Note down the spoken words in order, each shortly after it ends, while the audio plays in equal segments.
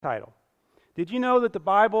title. Did you know that the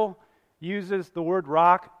Bible uses the word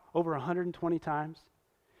rock over 120 times?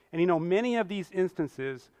 And many of these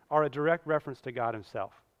instances are a direct reference to God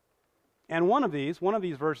himself. And one of these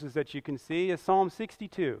verses that you can see is Psalm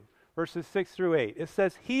 62, verses 6 through 8. It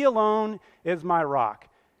says, "He alone is my rock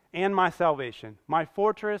and my salvation. My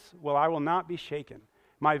fortress, I will not be shaken.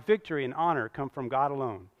 My victory and honor come from God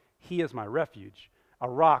alone. He is my refuge, a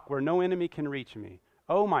rock where no enemy can reach me.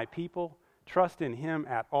 O my people, trust in him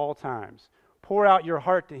at all times. Pour out your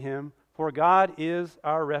heart to him, for God is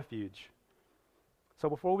our refuge." So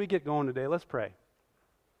before we get going today, let's pray.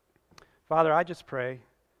 Father, I just pray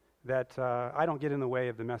that I don't get in the way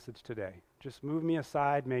of the message today. Just move me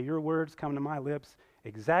aside. May your words come to my lips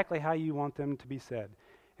exactly how you want them to be said.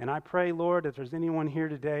 And I pray, Lord, if there's anyone here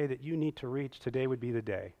today that you need to reach, today would be the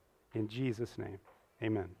day. In Jesus' name,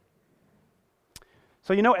 amen.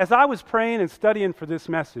 So, as I was praying and studying for this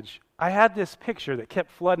message, I had this picture that kept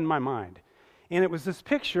flooding my mind. And it was this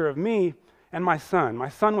picture of me and my son. My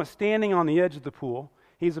son was standing on the edge of the pool.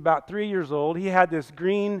 He's about 3 years old. He had this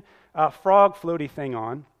green frog floaty thing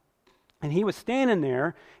on. And he was standing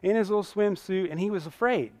there in his little swimsuit, and he was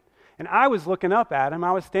afraid. And I was looking up at him.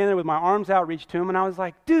 I was standing there with my arms outreached to him, and I was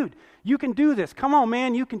like, "Dude, you can do this. Come on,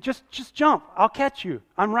 man. You can just jump. I'll catch you.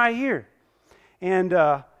 I'm right here." And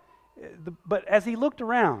but as he looked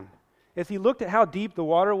around, as he looked at how deep the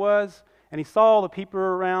water was, and he saw all the people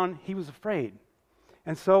around, he was afraid.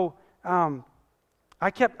 And so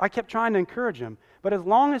I kept trying to encourage him. But as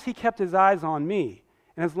long as he kept his eyes on me,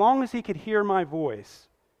 and as long as he could hear my voice,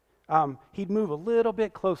 he'd move a little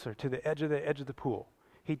bit closer to the edge of the pool.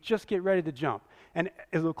 He'd just get ready to jump. And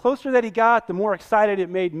the closer that he got, the more excited it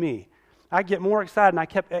made me. I'd get more excited, and I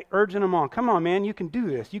kept urging him on. "Come on, man, you can do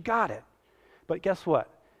this. You got it." But guess what?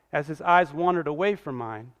 As his eyes wandered away from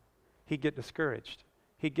mine, he'd get discouraged.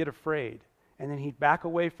 He'd get afraid. And then he'd back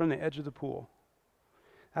away from the edge of the pool.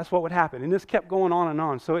 That's what would happen. And this kept going on and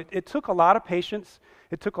on. So it took a lot of patience.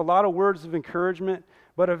 It took a lot of words of encouragement.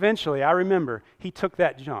 But eventually, I remember, he took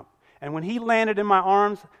that jump. And when he landed in my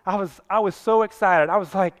arms, I was so excited. I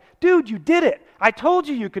was like, "Dude, you did it. I told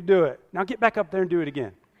you could do it. Now get back up there and do it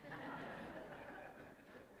again."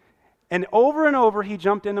 And over, he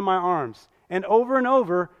jumped into my arms. And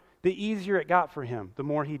over, the easier it got for him, the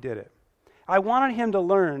more he did it. I wanted him to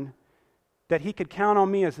learn that he could count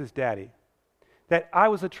on me as his daddy, that I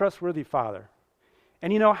was a trustworthy father.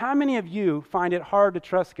 And how many of you find it hard to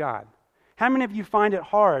trust God? How many of you find it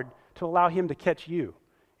hard to allow him to catch you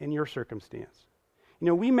in your circumstance?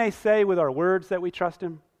 We may say with our words that we trust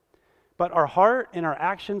him, but our heart and our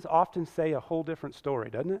actions often say a whole different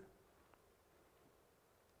story, doesn't it?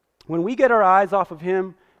 When we get our eyes off of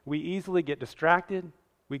him, we easily get distracted,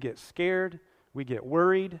 we get scared, we get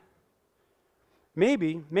worried.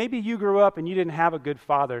 Maybe you grew up and you didn't have a good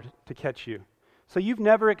father to catch you. So you've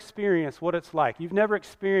never experienced what it's like. You've never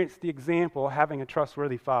experienced the example of having a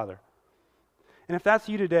trustworthy father. And if that's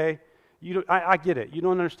you today, I get it. You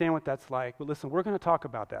don't understand what that's like. But listen, we're going to talk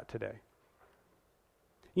about that today.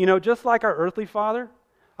 Just like our earthly father,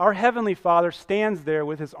 our heavenly Father stands there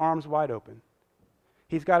with his arms wide open.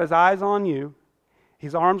 He's got his eyes on you.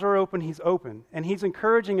 His arms are open. He's open. And he's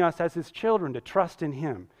encouraging us as his children to trust in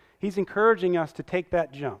him. He's encouraging us to take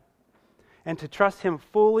that jump and to trust him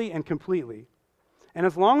fully and completely. And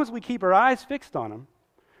as long as we keep our eyes fixed on him,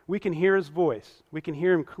 we can hear his voice. We can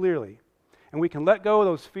hear him clearly. And we can let go of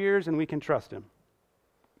those fears and we can trust him.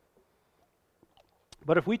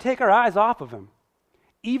 But if we take our eyes off of him,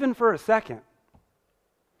 even for a second,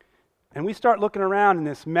 and we start looking around in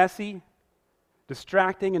this messy,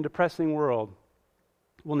 distracting, and depressing world,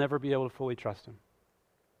 we'll never be able to fully trust him.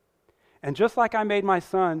 And just like I made my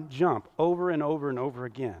son jump over and over and over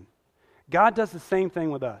again, God does the same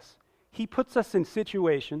thing with us. He puts us in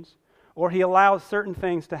situations, or he allows certain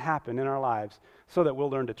things to happen in our lives so that we'll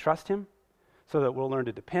learn to trust him, so that we'll learn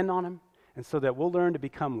to depend on him, and so that we'll learn to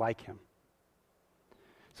become like him.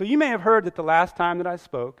 So you may have heard that the last time that I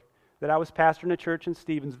spoke, that I was pastoring a church in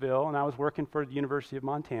Stevensville, and I was working for the University of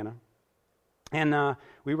Montana. And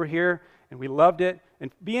we were here, and we loved it. And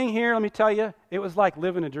being here, let me tell you, it was like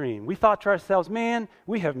living a dream. We thought to ourselves, man,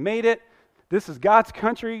 we have made it. This is God's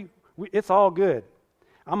country. It's all good.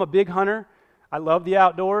 I'm a big hunter. I love the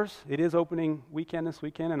outdoors. It is opening weekend this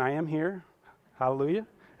weekend, and I am here. Hallelujah.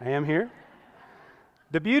 I am here.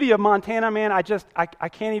 The beauty of Montana, man, I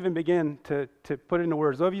can't even begin to put it into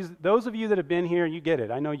words. Those of you that have been here, you get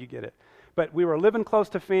it. I know you get it. But we were living close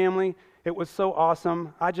to family. It was so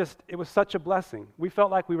awesome. It was such a blessing. We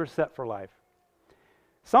felt like we were set for life.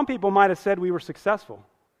 Some people might have said we were successful,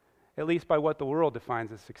 at least by what the world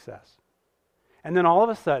defines as success. And then all of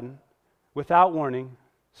a sudden, without warning,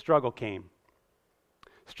 struggle came.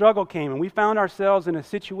 Struggle came, and we found ourselves in a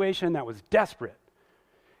situation that was desperate.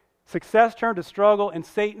 Success turned to struggle, and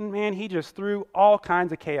Satan, man, he just threw all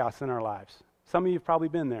kinds of chaos in our lives. Some of you have probably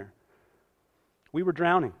been there. We were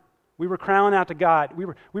drowning. We were crying out to God. We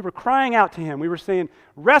were crying out to Him. We were saying,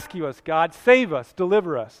 rescue us, God, save us,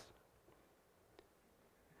 deliver us.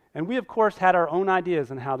 And we, of course, had our own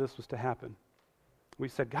ideas on how this was to happen. We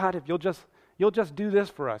said, God, if you'll just do this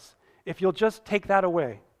for us, if you'll just take that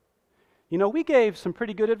away. You know, we gave some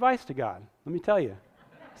pretty good advice to God, let me tell you.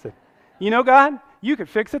 I said, you know, God, you could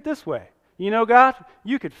fix it this way. You know, God,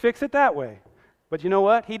 you could fix it that way. But you know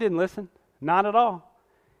what? He didn't listen. Not at all.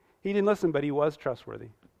 He didn't listen, but He was trustworthy.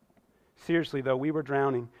 Seriously, though, we were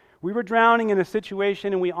drowning. We were drowning in a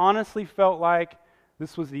situation, and we honestly felt like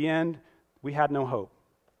this was the end. We had no hope.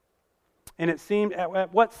 And it seemed,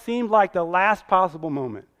 at what seemed like the last possible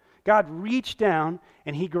moment, God reached down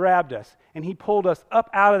and He grabbed us and He pulled us up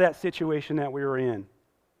out of that situation that we were in.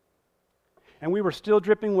 And we were still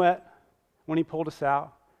dripping wet when He pulled us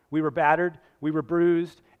out. We were battered, we were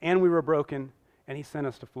bruised, and we were broken, and He sent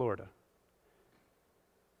us to Florida.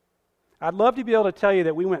 I'd love to be able to tell you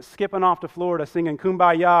that we went skipping off to Florida singing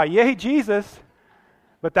Kumbaya, yay Jesus,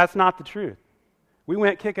 but that's not the truth. We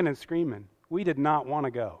went kicking and screaming. We did not want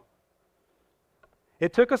to go.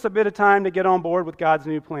 It took us a bit of time to get on board with God's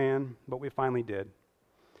new plan, but we finally did.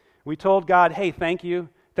 We told God, hey, thank you.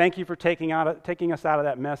 Thank you for taking us out of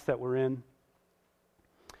that mess that we're in.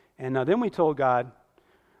 And then we told God,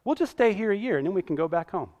 we'll just stay here a year and then we can go back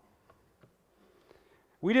home.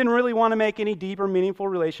 We didn't really want to make any deep or meaningful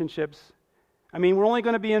relationships. I mean, we're only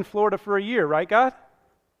going to be in Florida for a year, right, God?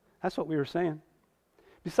 That's what we were saying.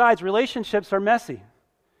 Besides, relationships are messy.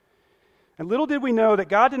 And little did we know that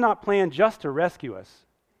God did not plan just to rescue us.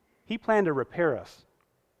 He planned to repair us.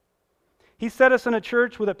 He set us in a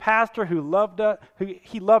church with a pastor who loved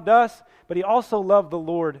us, but he also loved the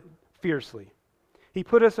Lord fiercely. He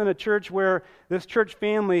put us in a church where this church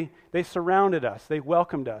family, they surrounded us, they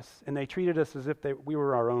welcomed us, and they treated us as if we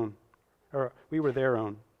were our own, or we were their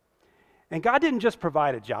own. And God didn't just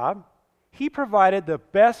provide a job. He provided the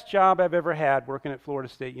best job I've ever had working at Florida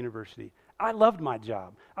State University. I loved my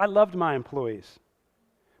job. I loved my employees.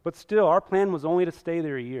 But still, our plan was only to stay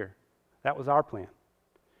there a year. That was our plan.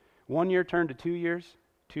 1 year turned to 2 years.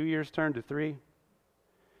 2 years turned to 3.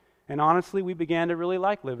 And honestly, we began to really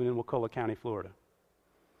like living in Wakulla County, Florida.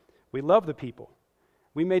 We loved the people.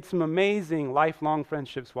 We made some amazing lifelong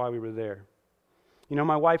friendships while we were there. You know,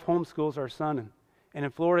 my wife homeschools our son, and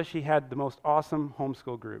in Florida, she had the most awesome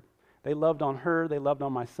homeschool group. They loved on her. They loved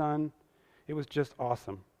on my son. It was just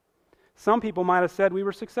awesome. Some people might have said we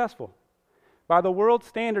were successful. By the world's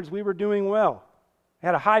standards, we were doing well. We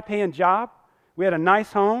had a high-paying job. We had a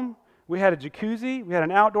nice home. We had a jacuzzi. We had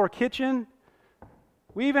an outdoor kitchen.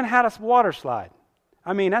 We even had a water slide.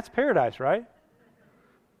 I mean, that's paradise, right?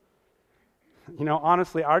 You know,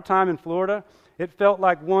 honestly, our time in Florida, it felt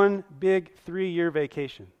like one big 3-year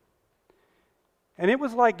vacation. And it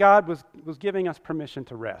was like God was giving us permission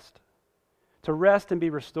to rest and be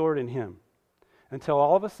restored in Him, until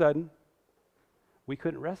all of a sudden, we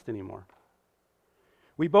couldn't rest anymore.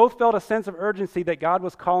 We both felt a sense of urgency that God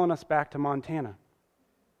was calling us back to Montana.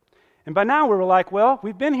 And by now we were like, well,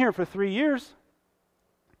 we've been here for 3 years.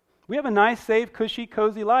 We have a nice, safe, cushy,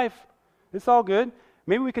 cozy life. It's all good.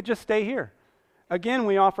 Maybe we could just stay here. Again,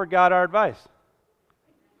 we offered God our advice.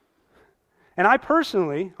 And I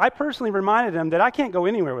personally reminded Him that I can't go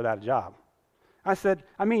anywhere without a job. I said,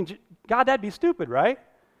 God, that'd be stupid, right?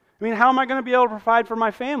 How am I going to be able to provide for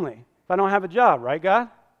my family if I don't have a job, right, God?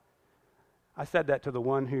 I said that to the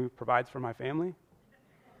one who provides for my family.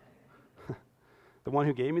 The one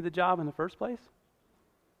who gave me the job in the first place.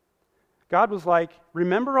 God was like,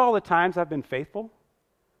 remember all the times I've been faithful,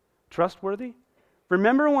 trustworthy?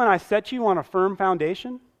 Remember when I set you on a firm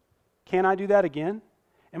foundation? Can I do that again?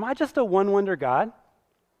 Am I just a one-wonder God?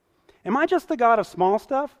 Am I just the God of small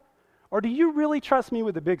stuff? Or do you really trust me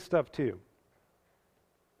with the big stuff too?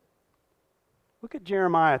 Look at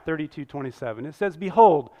Jeremiah 32:27. It says,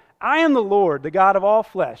 behold, I am the Lord, the God of all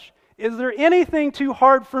flesh. Is there anything too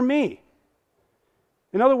hard for me?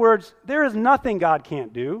 In other words, there is nothing God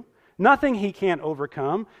can't do, nothing He can't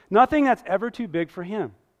overcome, nothing that's ever too big for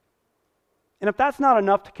Him. And if that's not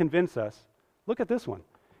enough to convince us, look at this one.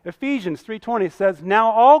 Ephesians 3:20 says,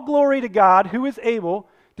 now all glory to God who is able,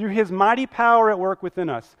 through His mighty power at work within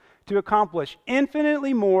us, to accomplish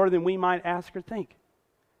infinitely more than we might ask or think.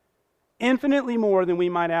 Infinitely more than we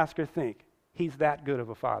might ask or think. He's that good of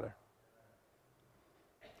a Father.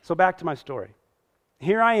 So back to my story.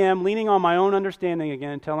 Here I am leaning on my own understanding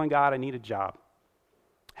again, telling God I need a job.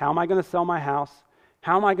 How am I going to sell my house?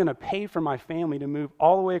 How am I going to pay for my family to move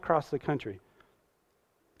all the way across the country?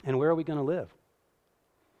 And where are we going to live?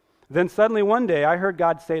 Then suddenly one day I heard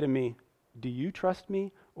God say to me, do you trust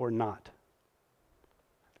me or not?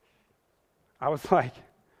 I was like,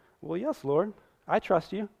 well, yes, Lord, I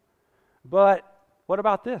trust you. But what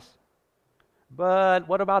about this? But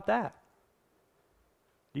what about that?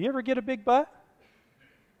 Do you ever get a big but?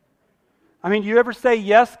 I mean, do you ever say,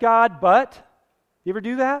 yes, God, but? You ever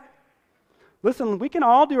do that? Listen, we can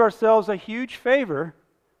all do ourselves a huge favor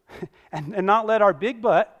and not let our big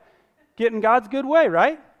but get in God's good way,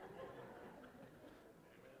 right?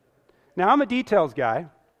 Now, I'm a details guy.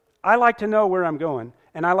 I like to know where I'm going,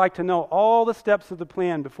 and I like to know all the steps of the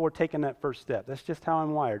plan before taking that first step. That's just how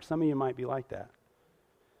I'm wired. Some of you might be like that.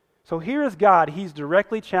 So here is God. He's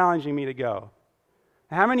directly challenging me to go.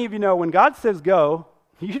 How many of you know when God says go,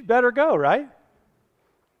 you'd better go, right?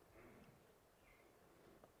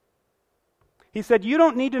 He said, you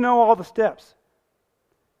don't need to know all the steps.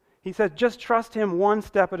 He said, just trust him one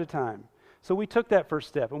step at a time. So we took that first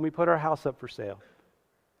step, and we put our house up for sale.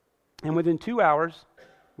 And within 2 hours,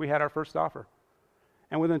 we had our first offer.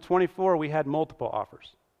 And within 24, we had multiple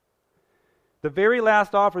offers. The very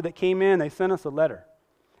last offer that came in, they sent us a letter.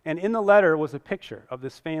 And in the letter was a picture of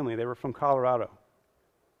this family. They were from Colorado.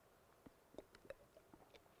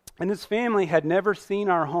 And this family had never seen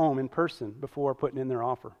our home in person before putting in their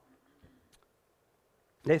offer.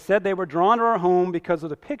 They said they were drawn to our home because of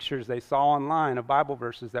the pictures they saw online of Bible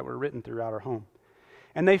verses that were written throughout our home.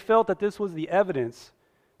 And they felt that this was the evidence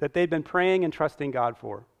that they'd been praying and trusting God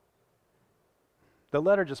for. The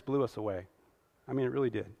letter just blew us away. I mean, it really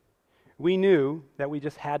did. We knew that we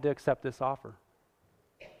just had to accept this offer.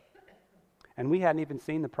 And we hadn't even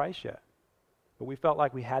seen the price yet, but we felt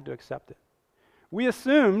like we had to accept it. We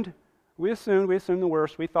assumed the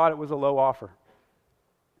worst. We thought it was a low offer.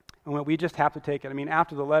 And we just have to take it. I mean,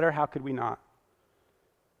 after the letter, how could we not?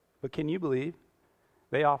 But can you believe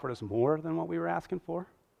they offered us more than what we were asking for?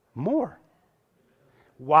 More.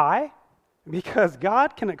 Why? Because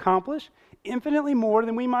God can accomplish infinitely more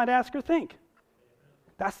than we might ask or think.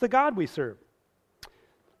 That's the God we serve.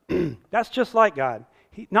 That's just like God.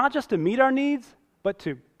 Not just to meet our needs, but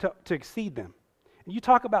to exceed them. And you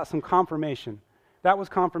talk about some confirmation. That was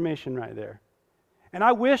confirmation right there. And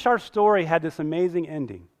I wish our story had this amazing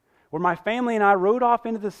ending, where my family and I rode off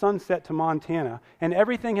into the sunset to Montana, and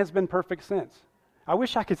everything has been perfect since. I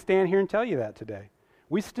wish I could stand here and tell you that today.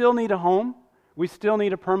 We still need a home. We still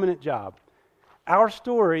need a permanent job. Our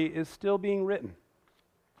story is still being written.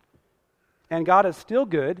 And God is still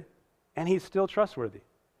good, and he's still trustworthy.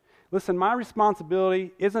 Listen, my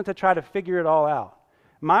responsibility isn't to try to figure it all out.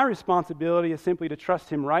 My responsibility is simply to trust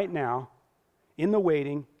him right now in the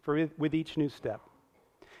waiting with each new step.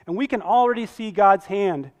 And we can already see God's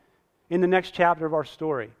hand in the next chapter of our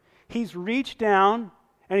story. He's reached down,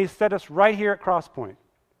 and he's set us right here at Crosspoint.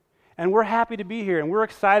 And we're happy to be here, and we're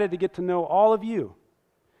excited to get to know all of you.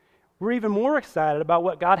 We're even more excited about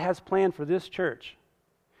what God has planned for this church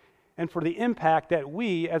and for the impact that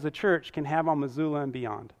we as a church can have on Missoula and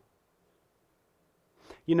beyond.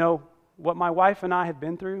 You know, what my wife and I have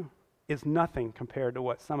been through is nothing compared to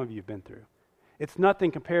what some of you have been through. It's nothing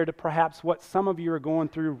compared to perhaps what some of you are going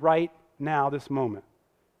through right now, this moment.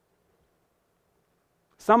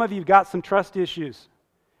 Some of you have got some trust issues,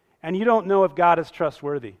 and you don't know if God is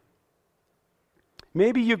trustworthy.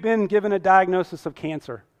 Maybe you've been given a diagnosis of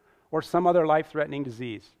cancer or some other life-threatening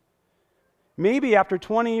disease. Maybe after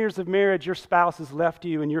 20 years of marriage, your spouse has left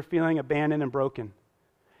you and you're feeling abandoned and broken.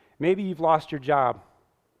 Maybe you've lost your job.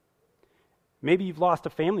 Maybe you've lost a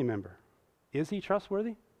family member. Is he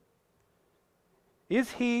trustworthy?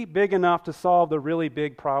 Is he big enough to solve the really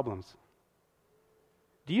big problems?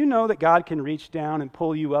 Do you know that God can reach down and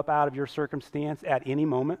pull you up out of your circumstance at any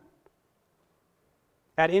moment?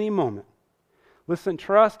 At any moment. Listen,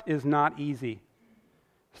 trust is not easy.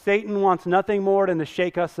 Satan wants nothing more than to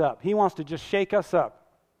shake us up. He wants to just shake us up.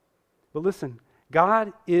 But listen,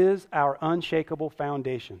 God is our unshakable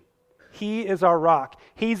foundation. He is our rock.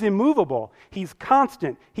 He's immovable. He's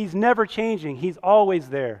constant. He's never changing. He's always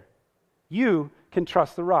there. You can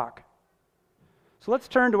trust the rock. So let's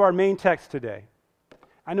turn to our main text today.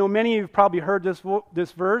 I know many of you have probably heard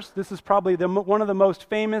this verse. This is probably one of the most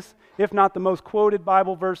famous, if not the most quoted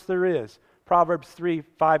Bible verse there is. Proverbs 3,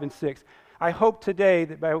 5, and 6. I hope today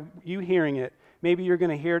that by you hearing it, maybe you're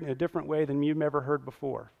going to hear it in a different way than you've ever heard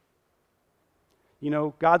before. You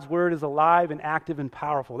know, God's word is alive and active and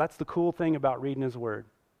powerful. That's the cool thing about reading his word.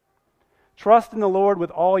 Trust in the Lord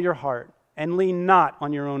with all your heart and lean not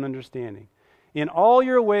on your own understanding. In all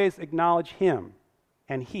your ways acknowledge him,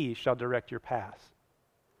 and he shall direct your paths.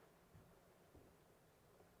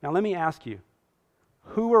 Now let me ask you,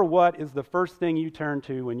 who or what is the first thing you turn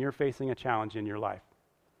to when you're facing a challenge in your life?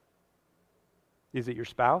 Is it your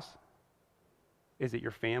spouse? Is it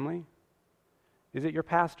your family? Is it your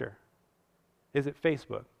pastor? Is it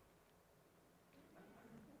Facebook?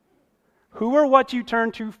 Who or what you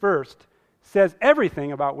turn to first says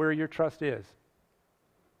everything about where your trust is.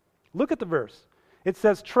 Look at the verse. It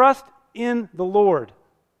says, trust in the Lord.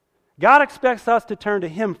 God expects us to turn to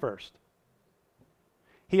Him first.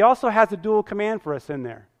 He also has a dual command for us in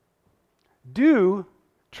there. Do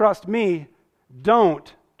trust me,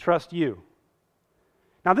 don't trust you.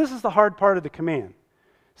 Now this is the hard part of the command.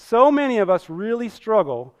 So many of us really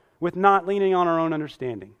struggle with not leaning on our own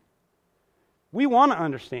understanding. We want to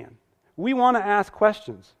understand. We want to ask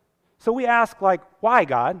questions. So we ask like, why,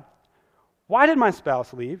 God? Why did my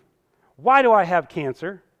spouse leave? Why do I have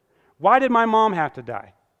cancer? Why did my mom have to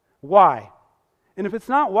die? Why? And if it's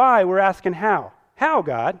not why, we're asking how. How,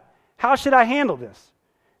 God? How should I handle this?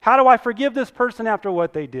 How do I forgive this person after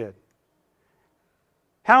what they did?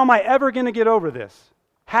 How am I ever going to get over this?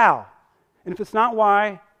 How? And if it's not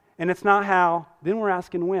why and it's not how, then we're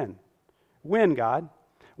asking when. When, God?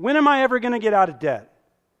 When am I ever going to get out of debt?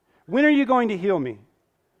 When are you going to heal me?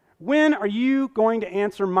 When are you going to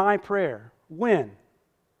answer my prayer? When?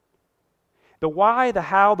 The why, the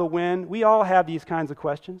how, the when, we all have these kinds of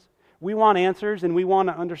questions. We want answers and we want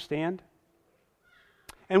to understand.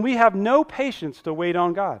 And we have no patience to wait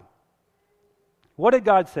on God. What did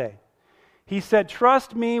God say? He said,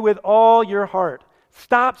 trust me with all your heart.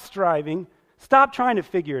 Stop striving. Stop trying to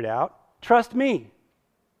figure it out. Trust me.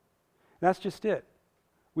 That's just it.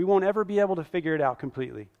 We won't ever be able to figure it out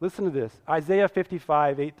completely. Listen to this. Isaiah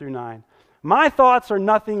 55, 8 through 9. My thoughts are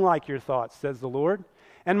nothing like your thoughts, says the Lord,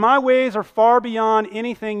 and my ways are far beyond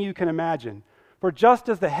anything you can imagine. For just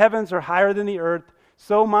as the heavens are higher than the earth,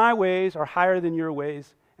 so my ways are higher than your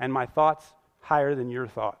ways, and my thoughts higher than your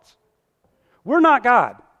thoughts. We're not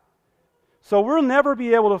God, so we'll never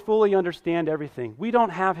be able to fully understand everything. We don't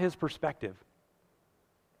have His perspective.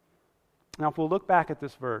 Now, if we'll look back at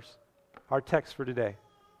this verse, our text for today,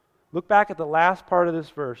 look back at the last part of this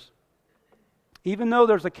verse. Even though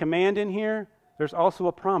there's a command in here, there's also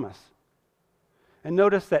a promise. And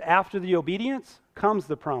notice that after the obedience comes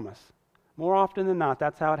the promise. More often than not,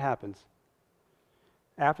 that's how it happens.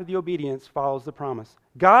 After the obedience follows the promise.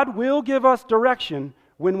 God will give us direction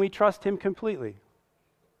when we trust Him completely.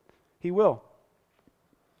 He will.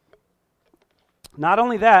 Not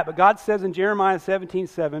only that, but God says in Jeremiah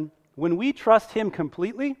 17:7, when we trust Him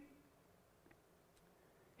completely,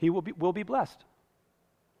 He will be blessed.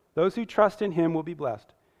 Those who trust in Him will be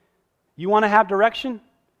blessed. You want to have direction?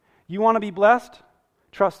 You want to be blessed?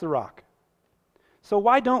 Trust the rock. So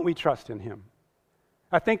why don't we trust in Him?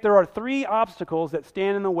 I think there are 3 obstacles that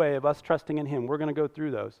stand in the way of us trusting in Him. We're going to go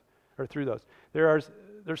through those. There's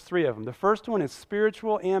 3 of them. The first one is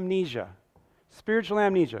spiritual amnesia. Spiritual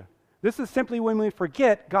amnesia. This is simply when we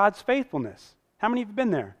forget God's faithfulness. How many have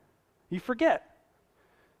been there? You forget.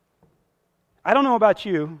 I don't know about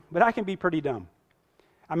you, but I can be pretty dumb.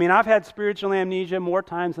 I mean, I've had spiritual amnesia more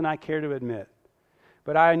times than I care to admit.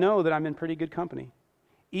 But I know that I'm in pretty good company.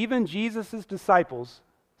 Even Jesus' disciples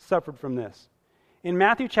suffered from this. In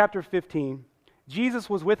Matthew chapter 15, Jesus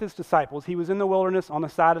was with His disciples. He was in the wilderness on the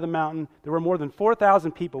side of the mountain. There were more than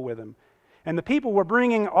 4,000 people with Him. And the people were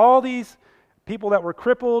bringing all these people that were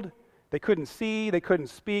crippled. They couldn't see. They couldn't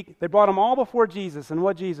speak. They brought them all before Jesus. And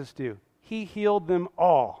what did Jesus do? He healed them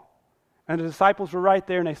all. And the disciples were right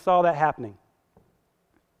there and they saw that happening.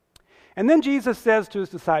 And then Jesus says to His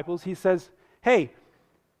disciples, He says, hey,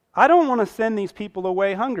 I don't want to send these people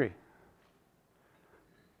away hungry.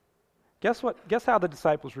 Guess what? Guess how the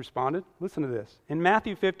disciples responded? Listen to this. In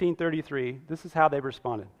Matthew 15:33, this is how they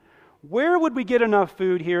responded. Where would we get enough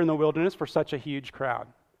food here in the wilderness for such a huge crowd?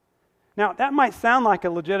 Now, that might sound like a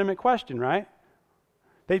legitimate question, right?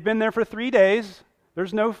 They've been there for 3 days.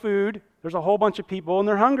 There's no food. There's a whole bunch of people, and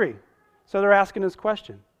they're hungry. So they're asking this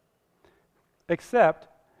question. Except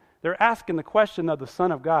they're asking the question of the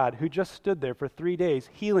Son of God who just stood there for 3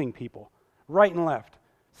 days healing people right and left.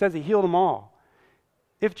 Says He healed them all.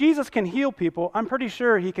 If Jesus can heal people, I'm pretty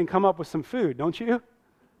sure He can come up with some food, don't you?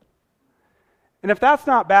 And if that's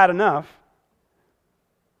not bad enough,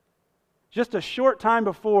 just a short time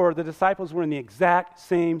before, the disciples were in the exact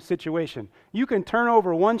same situation. You can turn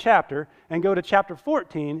over one chapter and go to chapter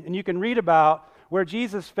 14, and you can read about where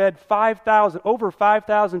Jesus fed over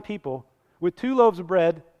 5,000 people with 2 loaves of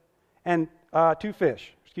bread and 2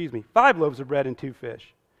 fish. 5 loaves of bread and 2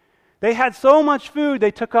 fish. They had so much food, they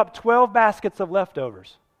took up 12 baskets of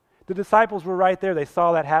leftovers. The disciples were right there. They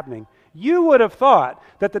saw that happening. You would have thought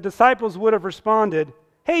that the disciples would have responded,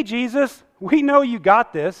 hey, Jesus, we know you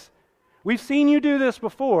got this. We've seen you do this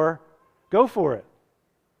before. Go for it.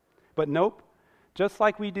 But nope, just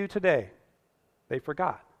like we do today, they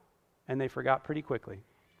forgot. And they forgot pretty quickly.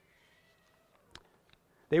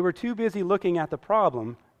 They were too busy looking at the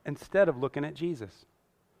problem instead of looking at Jesus.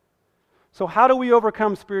 So how do we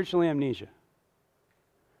overcome spiritual amnesia?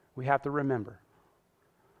 We have to remember.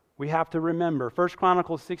 We have to remember. 1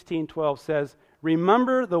 Chronicles 16:12 says,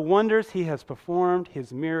 remember the wonders he has performed,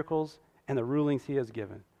 his miracles, and the rulings he has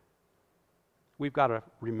given. We've got to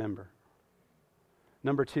remember.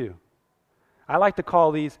 Number 2, I like to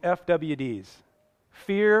call these FWDs.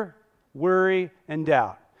 Fear, worry, and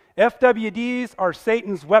doubt. FWDs are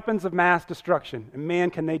Satan's weapons of mass destruction, and man,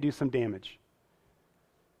 can they do some damage.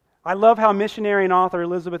 I love how missionary and author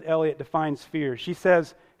Elizabeth Elliot defines fear. She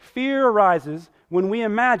says, fear arises when we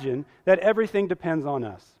imagine that everything depends on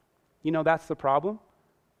us. You know, that's the problem.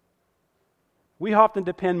 We often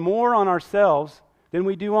depend more on ourselves than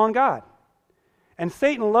we do on God. And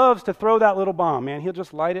Satan loves to throw that little bomb, man. He'll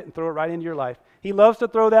just light it and throw it right into your life. He loves to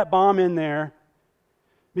throw that bomb in there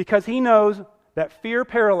because he knows that fear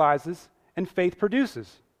paralyzes and faith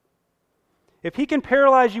produces. If he can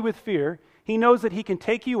paralyze you with fear, he knows that he can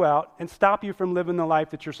take you out and stop you from living the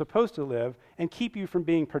life that you're supposed to live and keep you from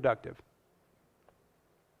being productive.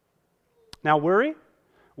 Now, worry?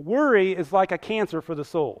 Worry is like a cancer for the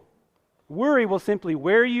soul. Worry will simply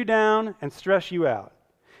wear you down and stress you out.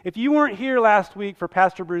 If you weren't here last week for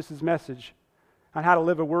Pastor Bruce's message on how to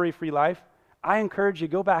live a worry-free life, I encourage you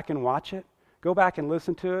to go back and watch it. Go back and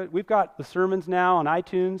listen to it. We've got the sermons now on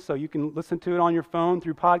iTunes, so you can listen to it on your phone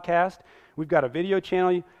through podcast. We've got a video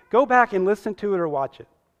channel. Go back and listen to it or watch it.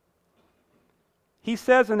 He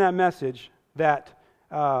says in that message that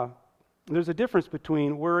there's a difference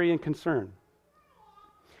between worry and concern.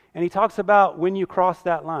 And he talks about when you cross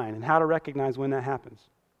that line and how to recognize when that happens.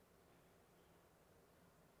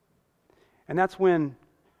 And that's when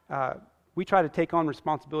we try to take on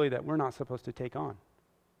responsibility that we're not supposed to take on.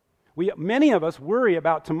 Many of us worry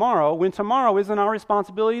about tomorrow when tomorrow isn't our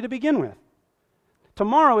responsibility to begin with.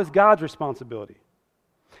 Tomorrow is God's responsibility.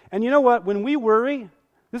 And you know what? When we worry,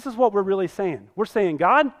 this is what we're really saying. We're saying,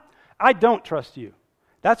 God, I don't trust you.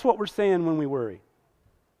 That's what we're saying when we worry.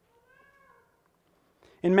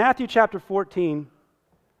 In Matthew chapter 14,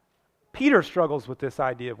 Peter struggles with this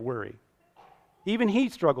idea of worry. Even he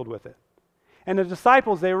struggled with it. And the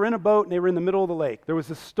disciples, they were in a boat and they were in the middle of the lake. There was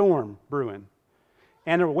a storm brewing.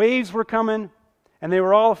 And the waves were coming, and they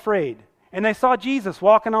were all afraid. And they saw Jesus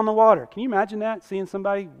walking on the water. Can you imagine that, seeing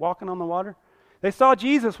somebody walking on the water? They saw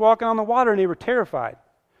Jesus walking on the water, and they were terrified.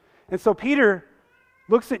 And so Peter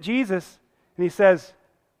looks at Jesus, and he says,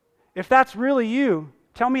 if that's really you,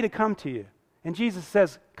 tell me to come to you. And Jesus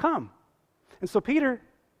says, come. And so Peter,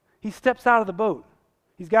 he steps out of the boat.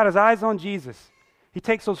 He's got his eyes on Jesus. He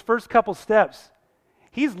takes those first couple steps.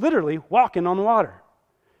 He's literally walking on the water.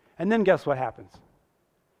 And then guess what happens?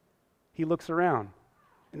 He looks around.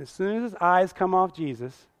 And as soon as his eyes come off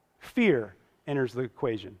Jesus, fear enters the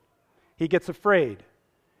equation. He gets afraid.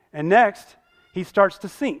 And next, he starts to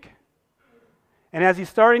sink. And as he's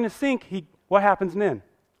starting to sink, what happens then?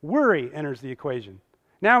 Worry enters the equation.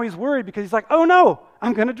 Now he's worried because he's like, oh no,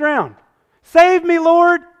 I'm going to drown. Save me,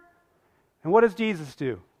 Lord. And what does Jesus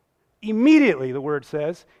do? Immediately, the word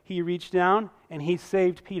says, he reached down and he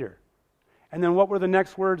saved Peter. And then what were the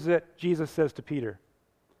next words that Jesus says to Peter?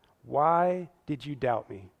 Why did you doubt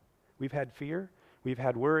me? We've had fear, we've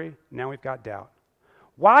had worry, now we've got doubt.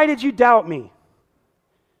 Why did you doubt me?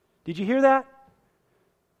 Did you hear that?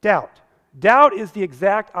 Doubt. Doubt is the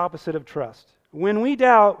exact opposite of trust. When we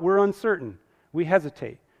doubt, we're uncertain. We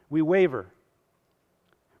hesitate. We waver.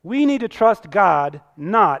 We need to trust God,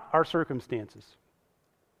 not our circumstances.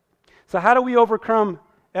 So how do we overcome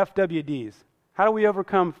FWDs? How do we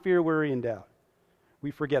overcome fear, worry, and doubt?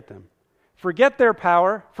 We forget them. Forget their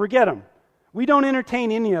power. Forget them. We don't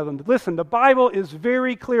entertain any of them. Listen, the Bible is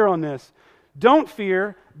very clear on this. Don't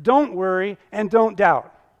fear, don't worry, and don't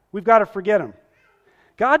doubt. We've got to forget them.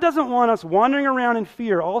 God doesn't want us wandering around in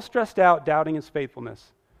fear, all stressed out, doubting His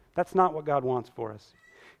faithfulness. That's not what God wants for us.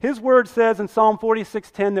 His word says in Psalm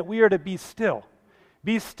 46:10 that we are to be still.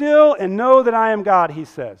 Be still and know that I am God, He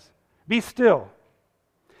says. Be still.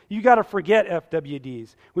 You got to forget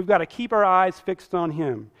FWDs. We've got to keep our eyes fixed on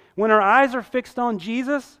Him. When our eyes are fixed on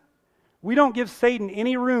Jesus, we don't give Satan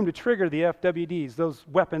any room to trigger the FWDs, those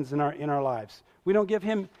weapons in our lives. We don't give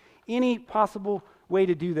him any possible way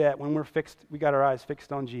to do that when we got our eyes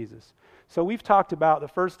fixed on Jesus. So we've talked about the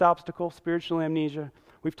first obstacle, spiritual amnesia.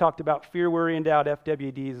 We've talked about fear, worry, and doubt.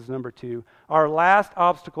 FWDs is number 2. Our last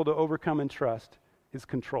obstacle to overcome and trust is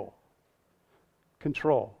control.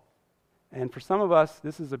 control. And for some of us,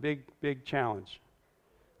 this is a big, big challenge.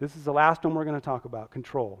 This is the last one we're going to talk about,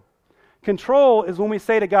 control. Control is when we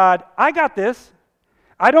say to God, I got this.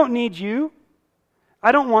 I don't need you.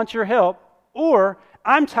 I don't want your help. Or,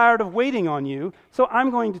 I'm tired of waiting on you, so I'm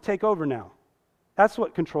going to take over now. That's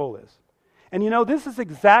what control is. And this is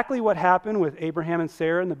exactly what happened with Abraham and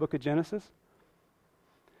Sarah in the book of Genesis.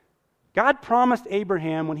 God promised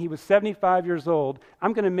Abraham when he was 75 years old,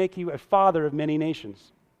 I'm going to make you a father of many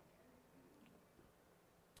nations.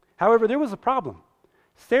 However, there was a problem.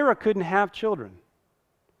 Sarah couldn't have children.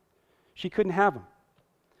 She couldn't have them.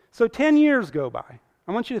 So 10 years go by.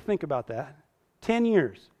 I want you to think about that. 10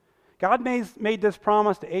 years. God made this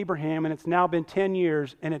promise to Abraham, and it's now been 10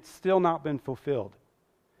 years, and it's still not been fulfilled.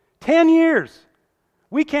 10 years!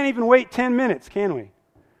 We can't even wait 10 minutes, can we?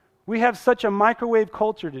 We have such a microwave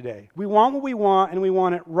culture today. We want what we want, and we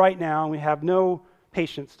want it right now, and we have no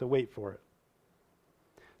patience to wait for it.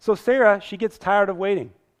 So Sarah, she gets tired of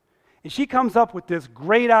waiting. And she comes up with this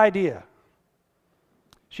great idea.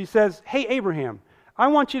 She says, hey, Abraham, I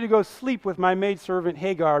want you to go sleep with my maidservant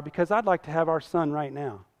Hagar because I'd like to have our son right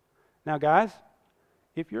now. Now, guys,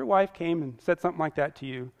 if your wife came and said something like that to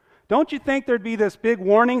you, don't you think there'd be this big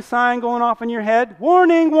warning sign going off in your head?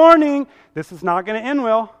 Warning, warning, this is not going to end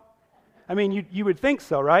well. I mean, you would think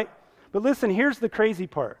so, right? But listen, here's the crazy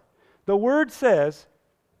part. The word says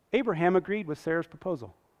Abraham agreed with Sarah's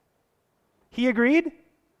proposal. He agreed?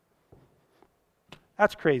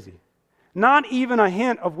 That's crazy. Not even a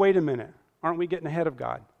hint of, wait a minute, aren't we getting ahead of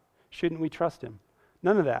God? Shouldn't we trust him?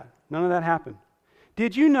 None of that happened.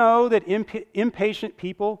 Did you know that impatient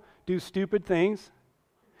people do stupid things?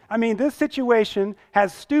 I mean, this situation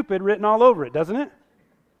has stupid written all over it, doesn't it?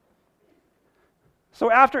 So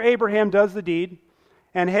after Abraham does the deed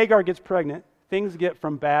and Hagar gets pregnant, things get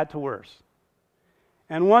from bad to worse.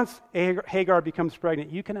 And once Hagar becomes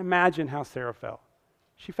pregnant, you can imagine how Sarah felt.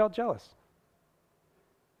 She felt jealous.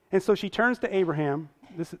 And so she turns to Abraham.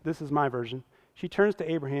 This is my version. She turns to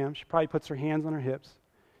Abraham. She probably puts her hands on her hips.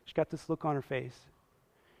 She's got this look on her face.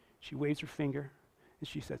 She waves her finger, and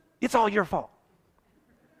she says, it's all your fault.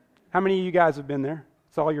 How many of you guys have been there?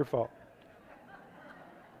 It's all your fault.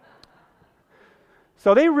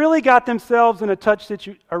 So they really got themselves in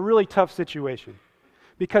a really tough situation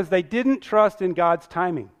because they didn't trust in God's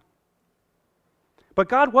timing. But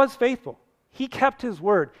God was faithful. He kept his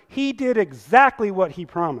word. He did exactly what he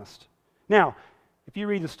promised. Now, if you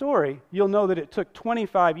read the story, you'll know that it took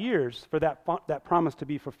 25 years for that promise to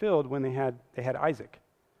be fulfilled when they had Isaac.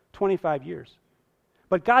 25 years.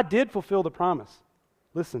 But God did fulfill the promise.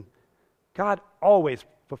 Listen, God always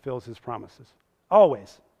fulfills his promises.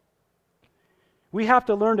 Always. We have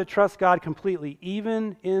to learn to trust God completely,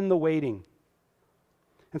 even in the waiting.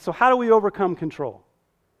 And so how do we overcome control?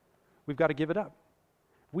 We've got to give it up.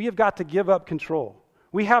 We have got to give up control.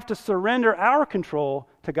 We have to surrender our control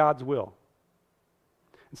to God's will.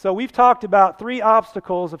 And so we've talked about 3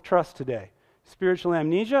 obstacles of trust today. Spiritual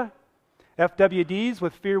amnesia, FWDs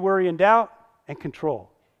with fear, worry, and doubt, and control.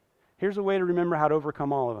 Here's a way to remember how to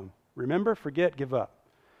overcome all of them. Remember, forget, give up.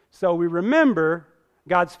 So we remember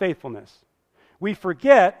God's faithfulness. We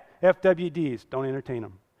forget FWDs. Don't entertain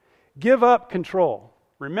them. Give up control.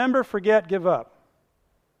 Remember, forget, give up.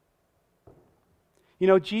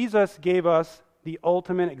 Jesus gave us the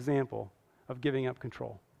ultimate example of giving up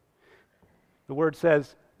control. The word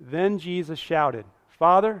says, then Jesus shouted,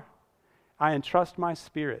 Father, I entrust my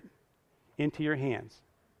spirit into your hands.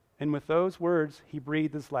 And with those words, he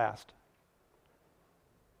breathed his last.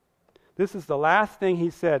 This is the last thing he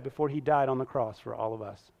said before he died on the cross for all of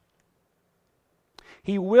us.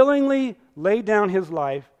 He willingly laid down his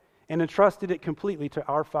life and entrusted it completely to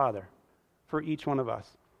our Father for each one of us.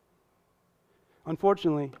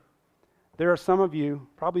 Unfortunately, there are some of you,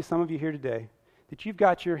 probably some of you here today, that you've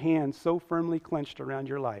got your hands so firmly clenched around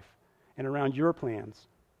your life and around your plans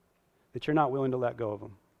that you're not willing to let go of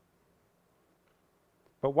them.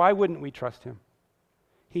 But why wouldn't we trust him?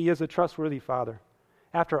 He is a trustworthy Father.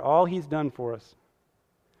 After all he's done for us.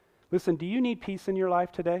 Listen, do you need peace in your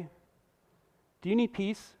life today? Do you need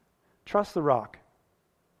peace? Trust the rock.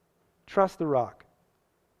 Trust the rock.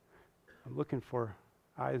 I'm looking for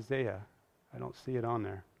Isaiah. I don't see it on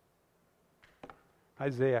there.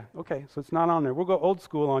 Isaiah. Okay, so it's not on there. We'll go old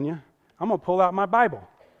school on you. I'm going to pull out my Bible.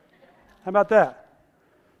 How about that?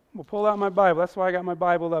 We'll pull out my Bible. That's why I got my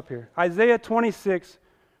Bible up here. Isaiah 26,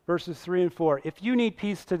 verses 3 and 4. If you need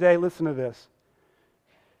peace today, listen to this.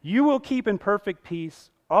 You will keep in perfect peace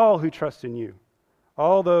all who trust in you,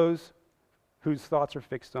 all those whose thoughts are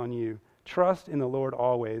fixed on you. Trust in the Lord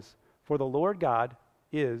always, for the Lord God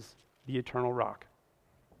is the eternal rock.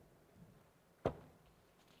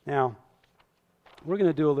 Now, we're going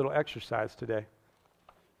to do a little exercise today.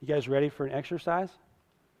 You guys ready for an exercise?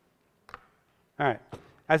 All right.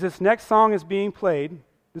 As this next song is being played,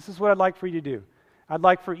 this is what I'd like for you to do. I'd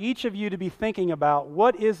like for each of you to be thinking about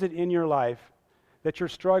what is it in your life that you're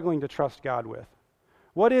struggling to trust God with?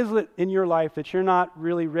 What is it in your life that you're not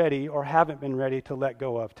really ready or haven't been ready to let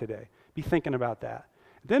go of today? Be thinking about that.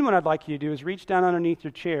 Then what I'd like you to do is reach down underneath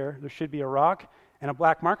your chair. There should be a rock and a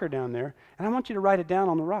black marker down there, and I want you to write it down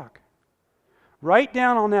on the rock. Write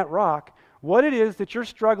down on that rock what it is that you're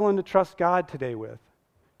struggling to trust God today with,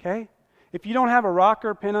 okay? If you don't have a rock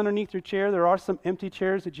or a pen underneath your chair, there are some empty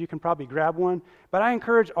chairs that you can probably grab one, but I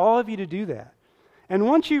encourage all of you to do that. And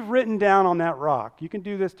once you've written down on that rock, you can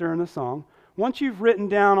do this during the song, once you've written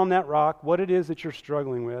down on that rock what it is that you're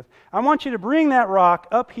struggling with, I want you to bring that rock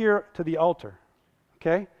up here to the altar,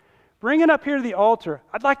 okay? Bring it up here to the altar.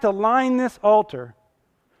 I'd like to line this altar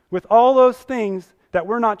with all those things that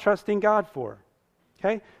we're not trusting God for,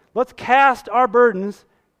 okay? Let's cast our burdens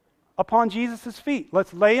upon Jesus' feet.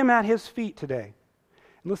 Let's lay them at his feet today.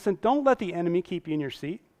 And listen, don't let the enemy keep you in your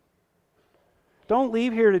seat. Don't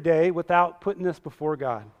leave here today without putting this before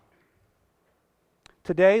God.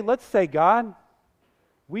 Today, let's say, God,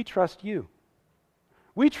 we trust you.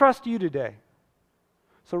 We trust you today.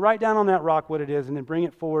 So write down on that rock what it is and then bring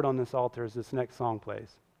it forward on this altar as this next song plays.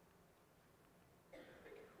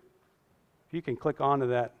 If you can click onto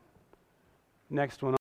that next one.